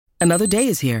Another day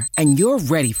is here, and you're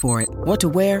ready for it. What to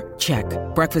wear? Check.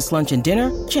 Breakfast, lunch, and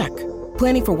dinner? Check.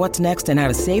 Planning for what's next and how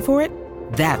to save for it?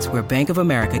 That's where Bank of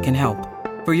America can help.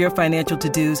 For your financial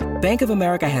to-dos, Bank of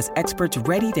America has experts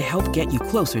ready to help get you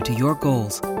closer to your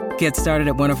goals. Get started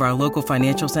at one of our local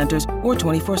financial centers or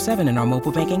 24/7 in our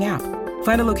mobile banking app.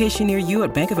 Find a location near you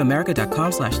at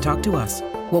bankofamerica.com/talktous.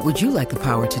 What would you like the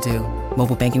power to do?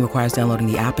 Mobile banking requires downloading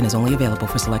the app and is only available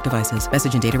for select devices.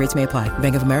 Message and data rates may apply.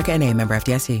 Bank of America N.A., member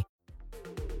FDIC.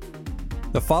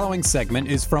 The following segment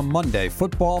is from Monday,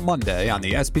 Football Monday, on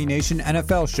the SB Nation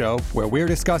NFL Show, where we're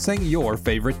discussing your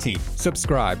favorite team.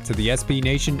 Subscribe to the SB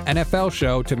Nation NFL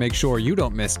Show to make sure you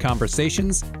don't miss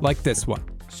conversations like this one.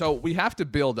 So we have to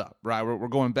build up, right? We're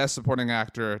going best supporting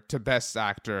actor to best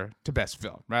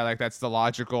film, right? Like that's the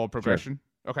logical progression.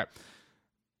 Sure. Okay.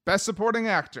 Best supporting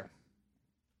actor.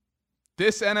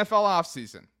 This NFL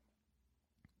offseason,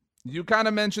 you kind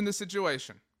of mentioned the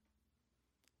situation.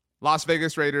 Las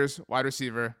Vegas Raiders wide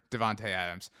receiver Davante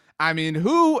Adams. I mean,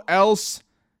 who else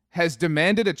has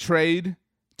demanded a trade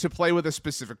to play with a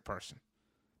specific person?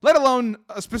 Let alone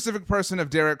a specific person of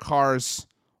Derek Carr's,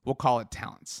 we'll call it,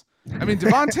 talents. I mean,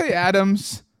 Davante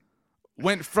Adams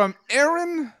went from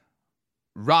Aaron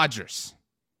Rodgers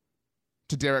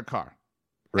to Derek Carr.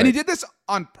 Right. And he did this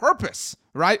on purpose,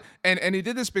 right? And he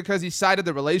did this because he cited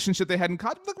the relationship they had in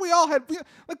college. Look, we all had,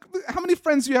 like, how many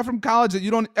friends do you have from college that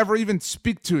you don't ever even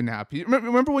speak to now?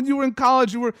 Remember when you were in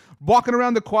college, you were walking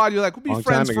around the quad, you're like, we'll be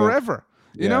friends forever.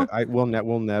 You know?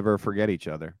 We'll never forget each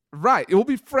other. Right. It will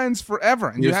be friends forever.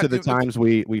 And Cheers to the times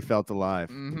we felt alive.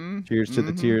 Mm-hmm. Cheers to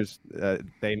the tears.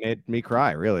 They made me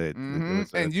cry, really. Mm-hmm.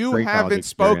 And you haven't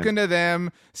spoken to them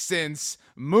since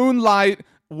Moonlight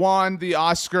won the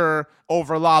Oscar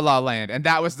over La La Land, and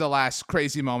that was the last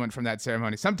crazy moment from that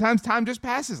ceremony. Sometimes time just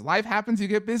passes. Life happens, you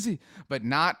get busy, but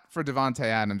not for Davante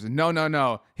Adams.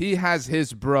 No. He has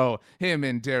his bro, him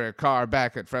and Derek Carr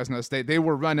back at Fresno State. They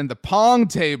were running the pong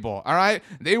table, all right?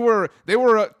 They were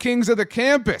kings of the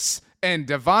campus, and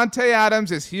Davante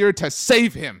Adams is here to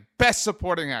save him. Best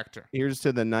supporting actor. Here's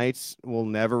to the nights we'll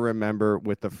never remember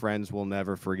with the friends we'll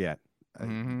never forget.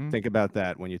 Think about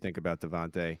that when you think about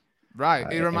Davante. Right.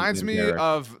 It reminds me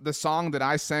of the song that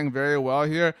I sang very well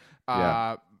here.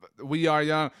 We Are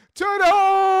Young. Yeah.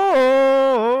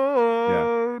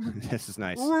 This is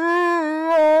nice.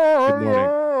 Good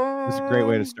morning. This is a great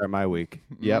way to start my week.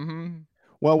 Yep. Mm-hmm.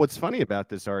 Well, what's funny about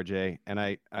this, RJ, and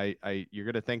I you're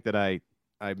going to think that I'm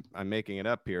making it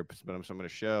up here, but I'm going to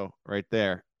show right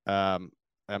there. I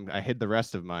hid the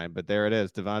rest of mine, but there it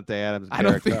is. Davante Adams. I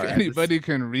don't think anybody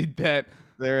can read that.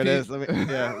 There it is. Let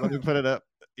me put it up.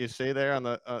 You see there on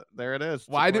the there it is.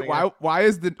 Why does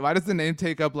the name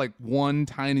take up like one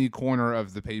tiny corner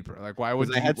of the paper? Like why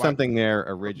would I had something there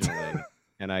originally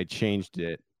and I changed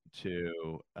it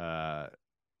to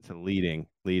leading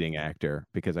actor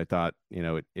because I thought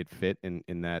it fit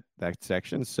in that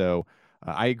section. So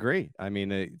I agree. I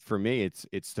mean, for me, it's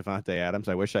Davante Adams.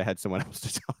 I wish I had someone else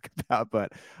to talk about,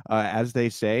 but as they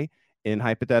say in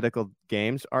hypothetical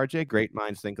games, RJ, great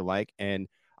minds think alike, and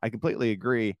I completely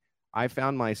agree. I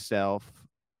found myself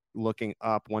looking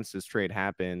up once this trade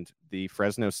happened, the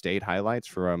Fresno State highlights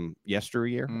from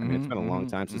yesteryear. I mean, it's been a long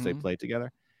time since they played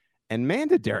together. And man,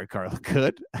 did Derek Carr look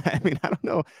good. I mean, I don't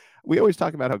know. We always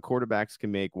talk about how quarterbacks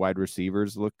can make wide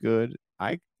receivers look good.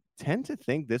 I tend to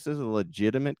think this is a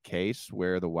legitimate case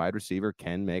where the wide receiver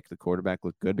can make the quarterback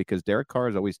look good because Derek Carr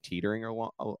is always teetering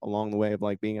along the way of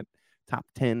like being a top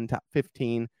 10, top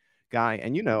 15 guy.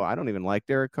 And, I don't even like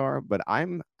Derek Carr, but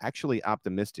I'm actually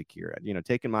optimistic here.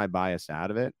 Taking my bias out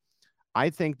of it, I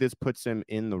think this puts him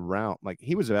in the realm. Like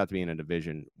he was about to be in a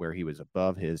division where he was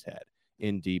above his head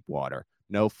in deep water,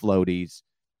 no floaties.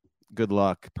 Good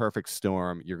luck. Perfect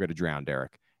storm. You're going to drown,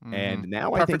 Derek. And now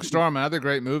Perfect Storm, another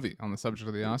great movie on the subject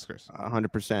of the Oscars.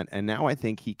 100%. And now I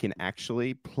think he can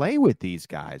actually play with these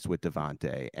guys with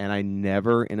Davante. And I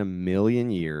never in a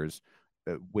million years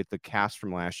with the cast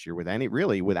from last year, without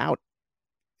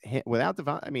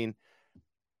Davante, I mean,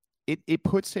 it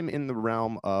puts him in the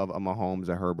realm of a Mahomes,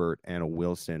 a Herbert, and a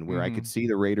Wilson, where I could see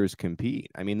the Raiders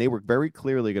compete. I mean, they were very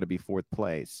clearly going to be fourth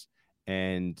place,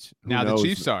 and now the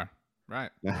Chiefs are right.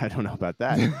 I don't know about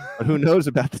that, but who knows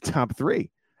about the top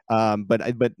three?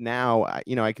 But now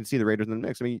I can see the Raiders in the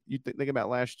mix. I mean, you think about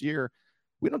last year,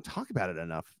 we don't talk about it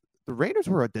enough. The Raiders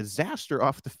were a disaster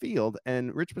off the field,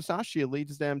 and Rich Bisaccia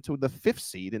leads them to the 5th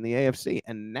seed in the AFC,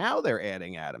 and now they're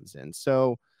adding Adams in.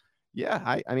 So, yeah,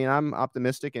 I mean, I'm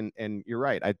optimistic, and you're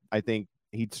right. I think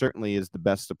he certainly is the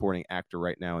best supporting actor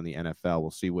right now in the NFL. We'll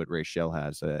see what Rachel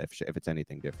has if it's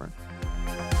anything different.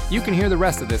 You can hear the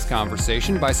rest of this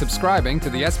conversation by subscribing to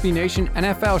the SB Nation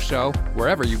NFL Show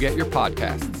wherever you get your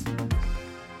podcasts.